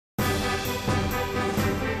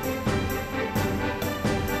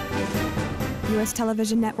U.S.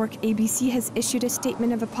 television network ABC has issued a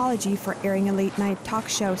statement of apology for airing a late-night talk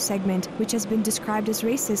show segment which has been described as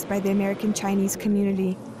racist by the American Chinese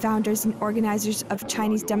community. Founders and organizers of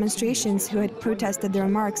Chinese demonstrations who had protested the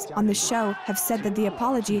remarks on the show have said that the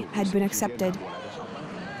apology had been accepted.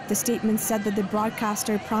 The statement said that the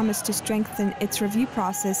broadcaster promised to strengthen its review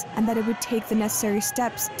process and that it would take the necessary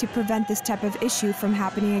steps to prevent this type of issue from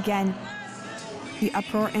happening again. The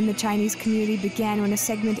uproar in the Chinese community began when a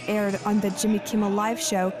segment aired on the Jimmy Kimmel live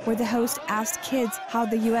show where the host asked kids how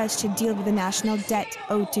the U.S. should deal with the national debt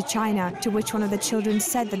owed to China, to which one of the children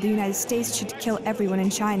said that the United States should kill everyone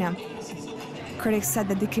in China. Critics said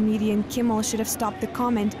that the comedian Kimmel should have stopped the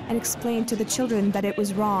comment and explained to the children that it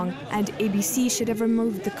was wrong, and ABC should have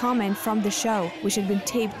removed the comment from the show, which had been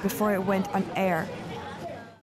taped before it went on air.